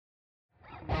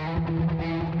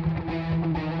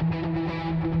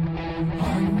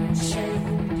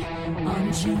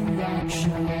Unchained Rock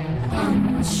Show.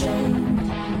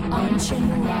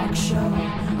 Unchained Rock Show.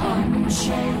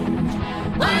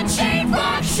 Unchained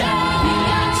Rock Show. The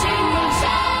Unchained Rock Show.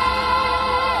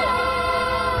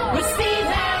 With Steve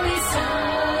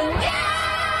Harrison.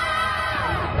 Yeah!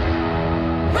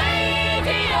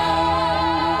 Radio.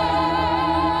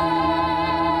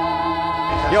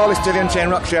 You're listening to the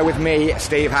Unchained Rock Show with me,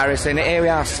 Steve Harrison. Here we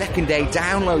are, second day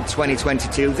download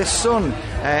 2022. The sun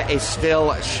is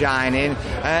still shining,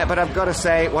 but I've got to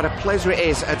say what a pleasure it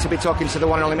is to be talking to the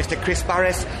one and only Mr. Kris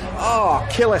Barras. Oh,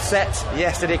 killer set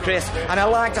yesterday, Kris. And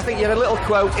I think you had a little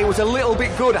quote, it was a little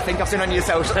bit good, I think I've seen on your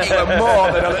social. It was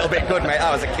more than a little bit good, mate.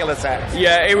 That was a killer set.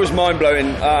 Yeah, it was mind-blowing.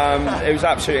 It was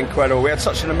absolutely incredible. We had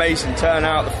such an amazing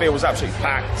turnout. The field was absolutely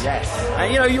packed. Yes.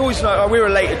 And, you always know, we were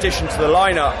a late addition to the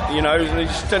lineup, you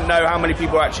just didn't know how many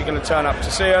people were actually going to turn up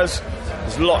to see us.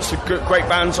 There's lots of great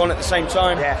bands on at the same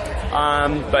time. Yeah.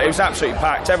 But it was absolutely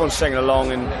packed. Everyone's singing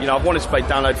along, and I've wanted to play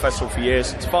Download Festival for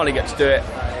years. To finally get to do it,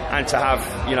 and to have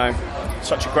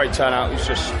such a great turnout was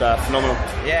just phenomenal.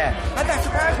 Yeah, and that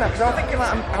surprised me because I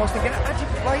was thinking, had you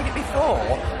played it before?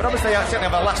 But obviously, certainly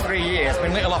over the last 3 years,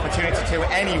 been little opportunity to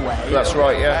anyway. That's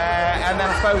right, yeah. And then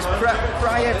I suppose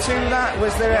prior to that,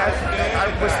 was there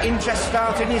was interest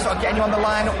started in you sort of getting you on the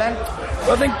lineup then?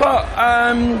 Well, I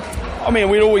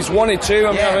think, we'd always wanted to.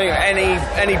 I think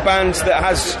any band that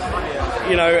has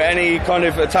any kind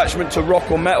of attachment to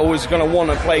rock or metal is going to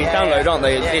want to play Download, aren't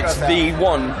they? It's the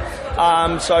one.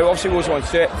 So obviously we always wanted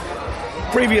to do it.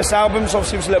 Previous albums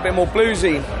obviously was a little bit more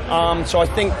bluesy. So I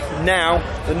think now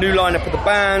the new lineup of the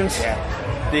band,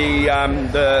 the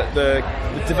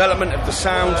development of the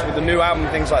sound with the new album,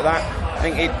 things like that, I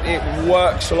think it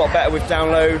works a lot better with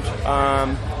Download.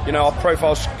 Our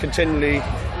profile's continually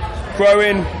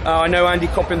growing. I know Andy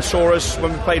Coppin saw us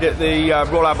when we played at the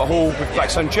Royal Albert Hall with Black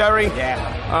Sun Cherry. It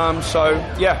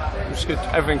was good.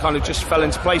 Everything kind of just fell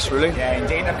into place, really. Yeah,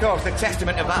 indeed. And of course, the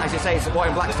testament of that, as you say, is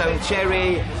supporting Blackstone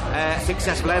Cherry,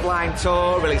 successful headline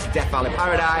tour, released Death Valley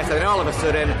Paradise, and then all of a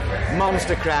sudden,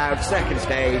 monster crowd, second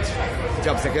stage. The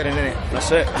jobs are good, isn't it?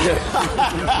 That's it. Yeah.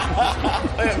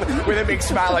 With a big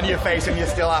smile on your face, and you're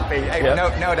still happy. Yeah.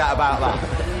 No doubt about that.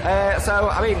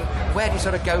 Where do you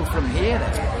sort of go from here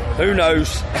then? Who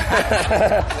knows? To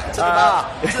the bar.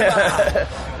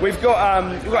 We've got a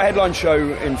headline show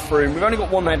in Froome. We've only got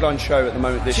one headline show at the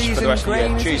moment for the rest of the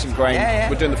year. Cheese and Grain. Yeah.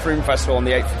 We're doing the Froome Festival on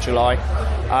the 8th of July.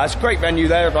 It's a great venue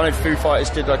there. I know Foo Fighters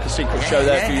did like a secret show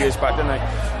there a few years back, didn't they?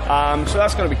 So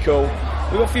that's going to be cool.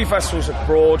 We've got a few festivals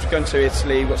abroad. We're going to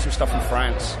Italy. We've got some stuff in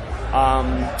France.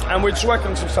 And we're just working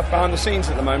on some stuff behind the scenes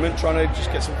at the moment, trying to just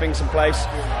get some things in place.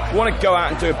 We want to go out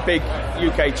and do a big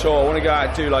UK tour. I want to go out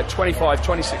and do like 25,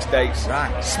 26 dates.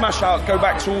 Right. Smash out, go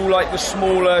back to all like the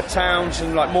smaller towns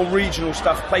and like more regional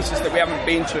stuff, places that we haven't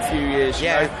been to a few years.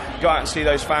 Yeah. Go out and see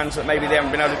those fans that maybe they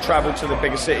haven't been able to travel to the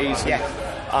bigger cities.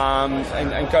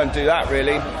 And go and do that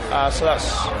really. So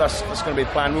that's going to be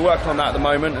the plan. We're working on that at the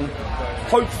moment, and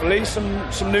hopefully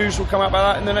some news will come out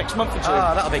about that in the next month or two.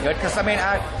 Oh, that'll be good, because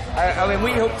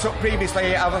we hooked up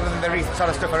previously, other than the sort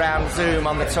of stuff around Zoom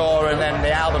on the tour and then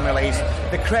the album release.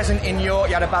 The Crescent in York,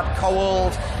 you had a bad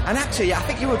cold, and actually I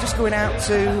think you were just going out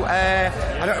to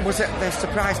was it the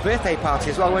surprise birthday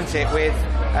party as well, wasn't it, with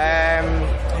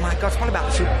oh my God, it's probably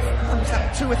about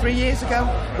 2 or 3 years ago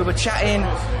we were chatting.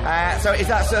 So is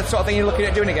that the sort of thing you're looking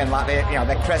at doing again, like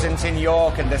the Crescent in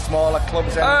York and the smaller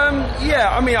clubs?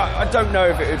 I don't know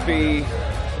if it would be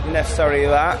necessarily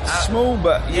that small,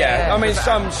 but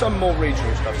some more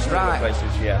regional stuff, smaller places.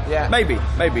 Maybe.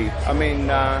 I mean,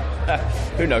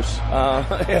 who knows?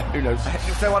 Who knows?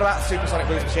 So what about Supersonic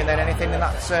Blues Machine then? Anything in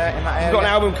that area? We've got an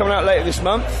album coming out later this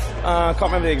month. I can't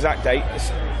remember the exact date. It's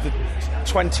the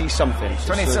 20-something. It's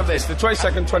the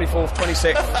 22nd, 24th,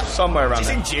 26th, somewhere around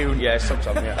there. It's in June. Yeah,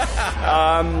 sometime,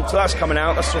 so that's coming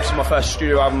out. That's obviously my first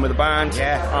studio album with a band.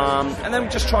 And then we're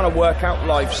just trying to work out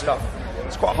live stuff.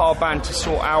 It's quite a hard band to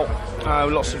sort out.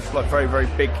 Lots of very, very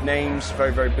big names,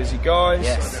 very, very busy guys.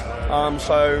 Yes. I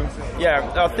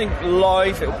think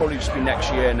live it'll probably just be next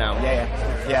year now. Yeah.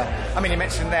 I mean, you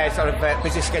mentioned there sort of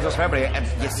busy schedules for everybody,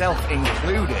 yourself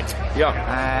included.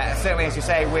 Yeah. Certainly, as you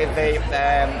say, with the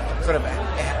sort of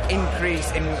increase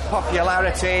in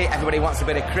popularity, everybody wants a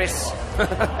bit of Kris.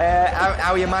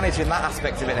 How are you managing that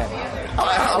aspect of it then?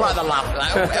 I like the laugh.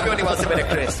 Everybody wants a bit of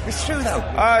Kris. It's true though.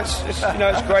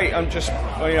 It's great. I'm just,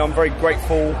 I'm very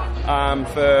grateful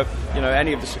for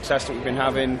any of the success that we've been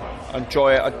having. I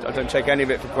enjoy it. I don't take any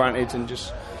of it for granted, and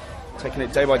just taking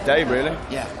it day by day, really.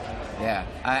 Yeah.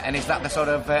 And is that the sort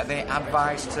of the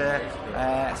advice to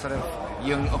sort of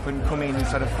young up and coming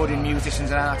sort of budding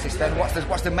musicians and artists, then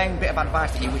what's the main bit of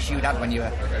advice that you wish you'd had when you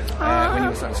were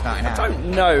sort of starting out? I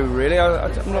don't know really.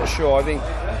 I'm not sure. I think,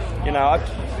 you know,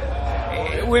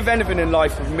 with anything in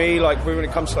life, with me, like when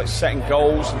it comes to like setting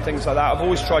goals and things like that, I've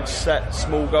always tried to set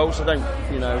small goals. I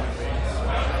don't, you know,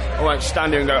 I won't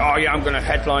stand there and go, oh yeah, I'm going to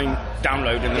headline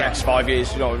Download in the next 5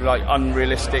 years, you know, like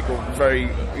unrealistic or very,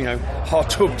 you know, hard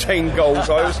to obtain goals.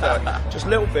 I always just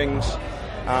little things,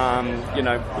 you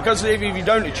know, because if you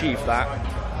don't achieve that,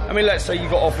 I mean, let's say you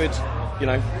got offered, you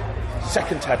know,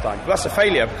 second headline. Well, that's a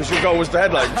failure because your goal was the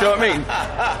headline. Do you know what I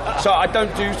mean? So I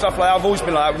don't do stuff like that. I've always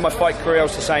been like that. With my fight career, I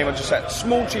was the same. I just set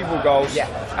small, achievable goals. Yeah.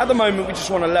 At the moment, we just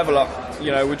want to level up.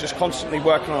 You know, we're just constantly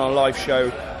working on our live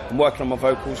show and working on my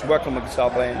vocals, working on my guitar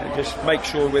playing, and just make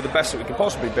sure we're the best that we can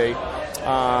possibly be.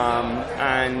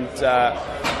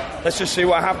 Let's just see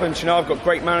what happens. You know, I've got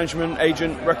great management,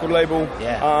 agent, record label.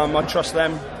 Yeah. I trust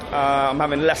them. I'm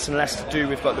having less and less to do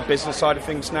with like the business side of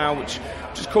things now, which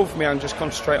is cool for me. I can just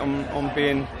concentrate on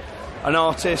being an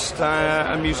artist,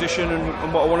 a musician,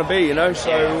 and what I want to be. You know, so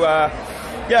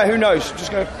yeah, who knows?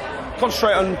 Just going to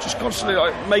concentrate on just constantly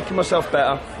like making myself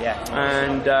better. Yeah.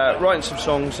 And writing some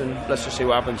songs, and let's just see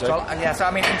what happens. So, so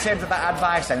I mean, in terms of that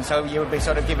advice, then, so you would be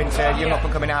sort of giving to young up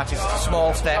and coming artists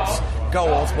small steps,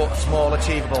 goals, but small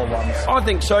achievable ones. I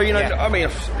think so. You know, I mean,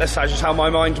 that's just how my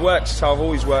mind works. It's how I've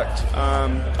always worked.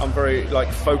 I'm very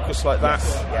like focused like that.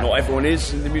 Yeah. Not everyone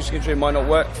is in the music industry. It might not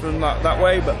work for them that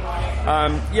way, but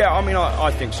yeah. I mean,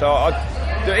 I think so.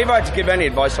 If I had to give any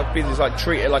advice, I'd be like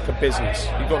treat it like a business.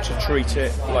 You've got to treat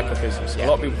it like a business. Yeah. A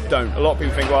lot of people don't. A lot of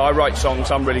people think, well, I write songs,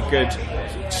 I'm really good.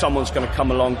 Someone's going to come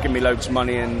along, give me loads of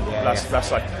money, and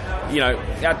that's like, you know,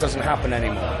 that doesn't happen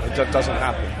anymore. It doesn't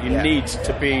happen. You need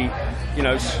to be, you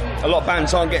know, a lot of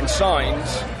bands aren't getting signed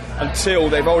until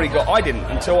they've already got. I didn't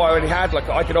until I already had like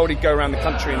I could already go around the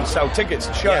country and sell tickets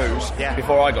and shows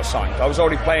before I got signed. I was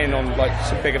already playing on like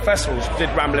some bigger festivals. Did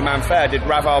Ramblin' Man Fair, did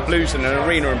Ravar Blues in an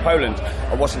arena in Poland.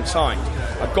 I wasn't signed.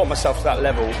 I got myself to that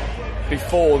level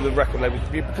before the record label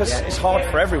because it's hard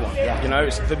for everyone. You know,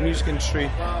 it's the music industry.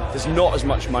 There's not as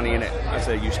much money in it as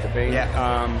there used to be. You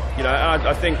know, and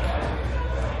I think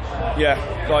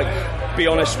like be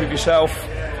honest with yourself,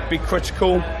 be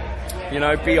critical. You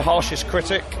know, be your harshest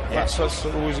critic. That's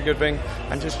always a good thing.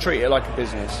 And just treat it like a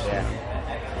business.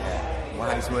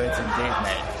 Wise words indeed,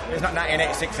 mate. It's not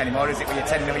 1986 anymore, is it, with your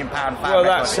 £10 million fan? Well,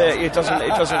 that's it. It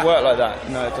doesn't work like that.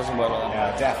 No, it doesn't work like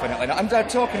that. No, definitely not. And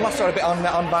talking last a bit on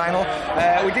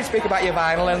vinyl. We did speak about your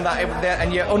vinyl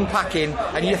and you're unpacking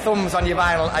and your thumbs on your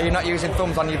vinyl. Are you not using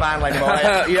thumbs on your vinyl anymore?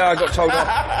 Yeah, I got told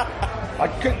off.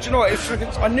 Do you know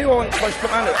what? I knew I wasn't supposed to put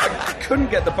my hand up. I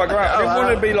couldn't get the bugger out. I didn't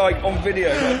want to be like on video,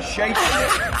 like, shaking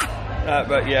it.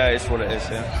 But yeah, it's what it is.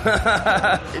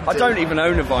 Yeah. I don't even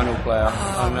own a vinyl player.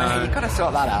 Oh, mate, you've got to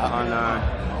sort that out. I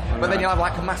know. But then you'll have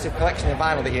like a massive collection of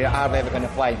vinyl that you're hardly ever going to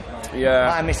play. Yeah.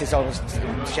 My missus always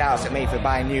shouts at me for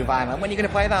buying new vinyl. When are you going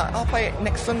to play that? I'll play it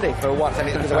next Sunday for once, and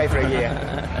it goes away for a year.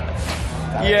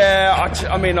 Yeah,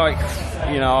 I mean, like,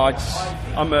 you know,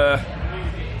 I'm a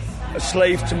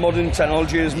slave to modern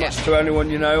technology as much to anyone,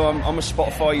 you know. I'm a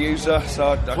Spotify user, so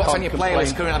I What's can't on your complain.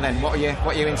 playlist currently then? What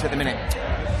are you into at the minute?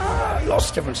 Lots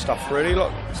of different stuff, really.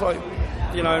 It's like,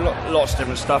 you know, lots of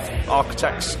different stuff.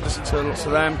 Architects, listen to lots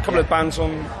of them. A couple of bands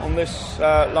on this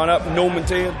lineup.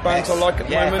 Normandy, bands I like at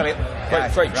the moment.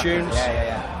 Great tunes.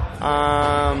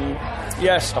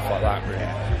 Yeah, stuff like that,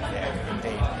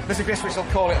 really. Listen, Kris, we shall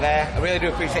call it there. I really do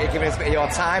appreciate you giving us a bit of your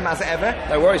time, as ever.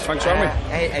 No worries, thanks for having me.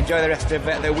 Hey, enjoy the rest of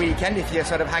the weekend if you're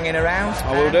sort of hanging around.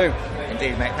 I will do.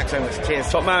 Indeed, mate. Thanks so much. Cheers.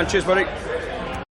 Top man, cheers, buddy.